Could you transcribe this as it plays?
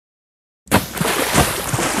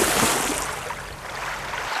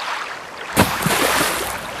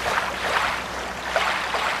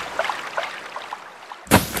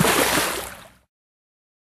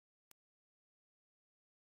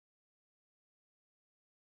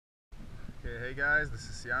Okay, hey guys, this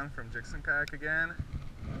is Jan from Jackson Kayak again.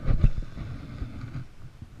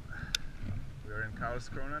 We're in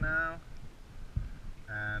Karlskrona now,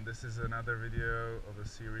 and this is another video of a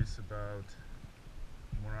series about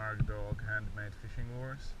Monarch Dog handmade fishing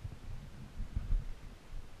lures.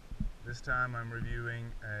 This time I'm reviewing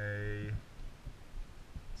a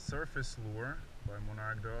surface lure by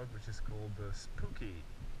Monarch Dog, which is called the Spooky.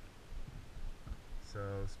 So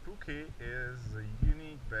Spooky is a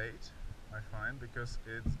unique bait, I find, because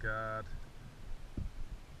it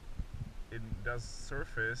does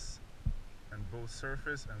surface and both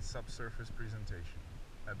surface and subsurface presentation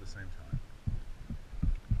at the same time.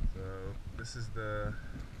 So this is the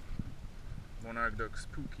Monarch Dok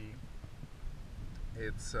Spooky.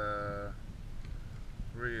 It's a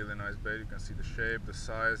really nice bait. You can see the shape, the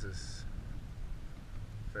size is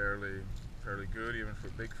fairly good, even for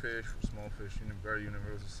big fish, for small fish, very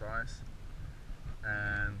universal size.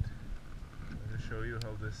 And let me show you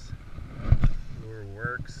how this lure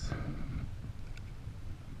works.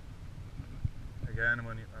 Again,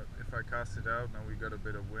 if I cast it out, now we got a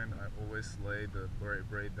bit of wind, I always lay the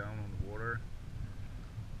braid down on the water,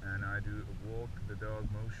 and I do a walk the dog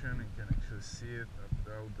motion. You can actually see it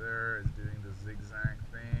out there. It's doing the zigzag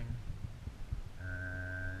thing,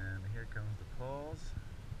 and here comes the pause.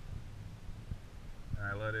 And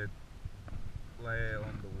I let it lay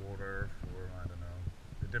on the water for, I don't know,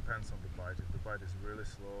 it depends on the bite. If the bite is really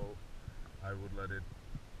slow, I would let it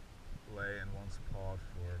lay in one spot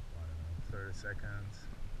for, I don't know, 30 seconds.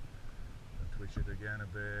 Then twitch it again a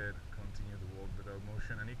bit, continue the walk the dog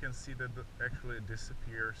motion, and you can see that actually it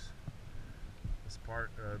disappears.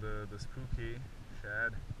 The spooky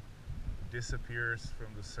shad disappears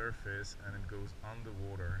from the surface and it goes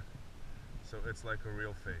underwater. So it's like a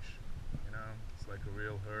real fish. You know, it's like a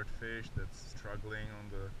real herd fish that's struggling on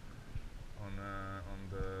the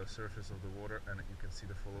surface of the water, and you can see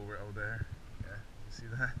the follower out there. Yeah, you see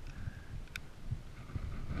that?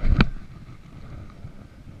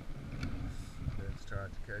 Let's try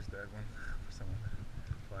to catch that one for some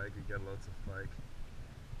pike. You get lots of pike.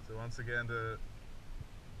 So once again, the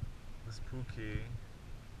Spooky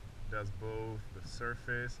does both the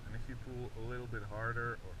surface, and if you pull a little bit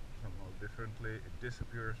harder or somehow differently, it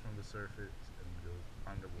disappears from the surface and goes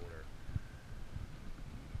underwater.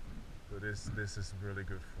 So this is really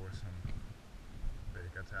good for some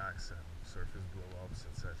big attacks and surface blow-ups,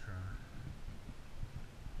 etc.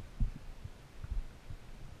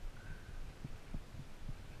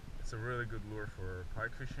 It's a really good lure for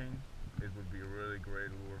pike fishing. It would be a really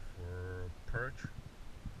great lure for perch,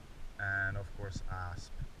 and of course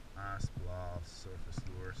asp. Asp loves surface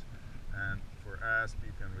lures, and for asp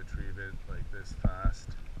you can retrieve it like this fast,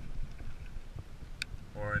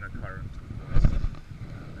 or in a current. I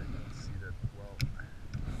don't see that well.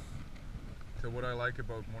 So what I like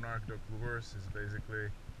about Monarch Dok lures is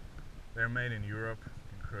basically they're made in Europe,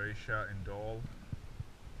 in Croatia, in Dol,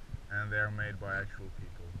 and they're made by actual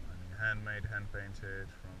people. I mean, handmade, hand painted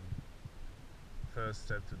from first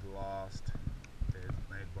step to the last. It's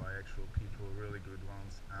made by actual people, really good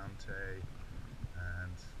ones. Ante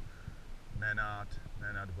and Nenad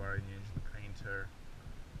Barinic, the painter,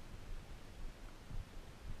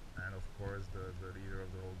 and of course the leader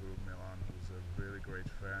of the whole group, Milan, who's a really great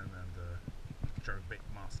friend and a jerkbait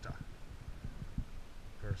master,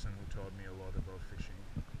 person who taught me a lot about fishing,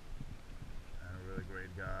 and a really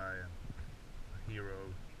great guy and a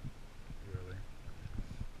hero, really.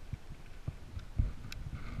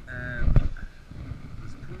 And the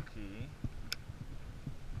Spooky,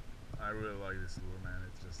 I really like this lure, man.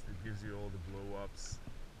 It gives you all the blow-ups,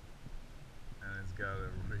 and it's got a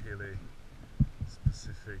really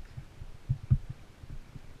specific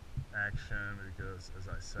action, because as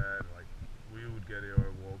I said, like, we would get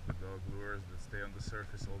our walk the dog lures that stay on the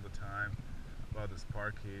surface all the time, while the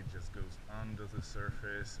Sparky just goes under the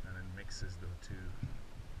surface and it mixes the two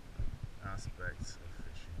aspects of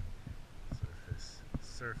fishing,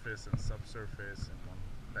 surface and subsurface in one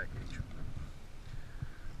package.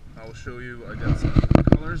 I'll show you, I got some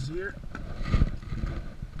colors here.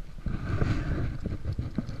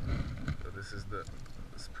 So this is the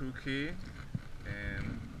Spooky,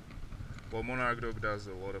 and well, Monarch Dok does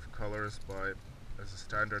a lot of colors as a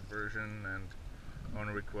standard version, and on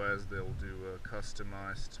request they'll do a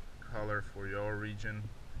customized color for your region.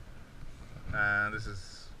 And this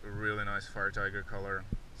is a really nice fire tiger color,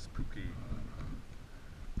 Spooky.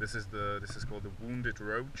 This is called the Wounded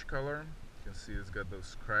Roach color. You can see it's got those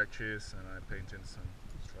scratches, and I painted some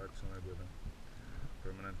stripes on it with a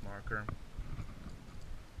permanent marker.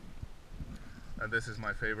 And this is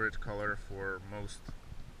my favorite color for most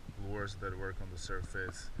lures that work on the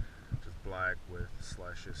surface. Just black with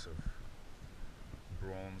slashes of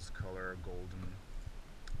bronze color, golden.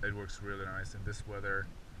 It works really nice in this weather.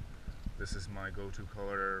 This is my go-to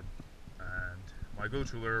color, and my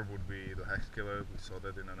go-to lure would be the hecht killer. We saw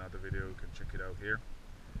that in another video, you can check it out here.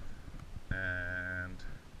 And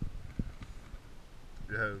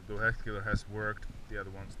yeah, the hecht killer has worked, the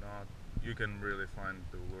other one's not. You can really find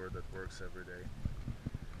the lure that works every day.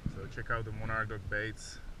 So check out the Monarch Dok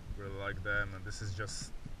baits, really like them, and this is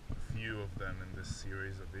just a few of them in this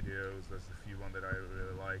series of videos. There's a few one that I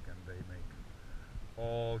really like, and they make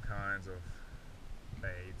all kinds of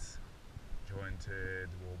baits, jointed,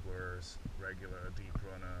 wobblers, regular deep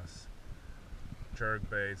runners, jerk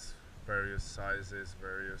baits, various sizes,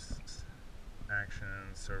 various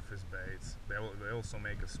actions, surface baits. They also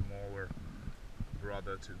make a smaller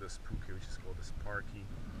brother to the Spooky, which is called the Sparky.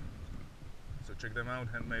 So check them out,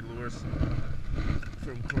 handmade lures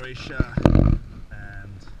from Croatia,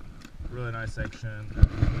 and really nice action,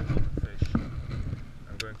 fish.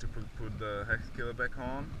 I'm going to put the hecht killer back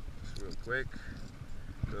on, just real quick,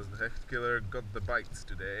 because the hecht killer got the bites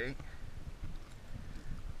today.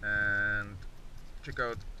 And check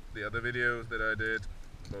out the other videos that I did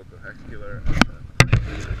about the hecht killer.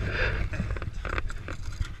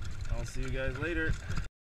 I'll see you guys later.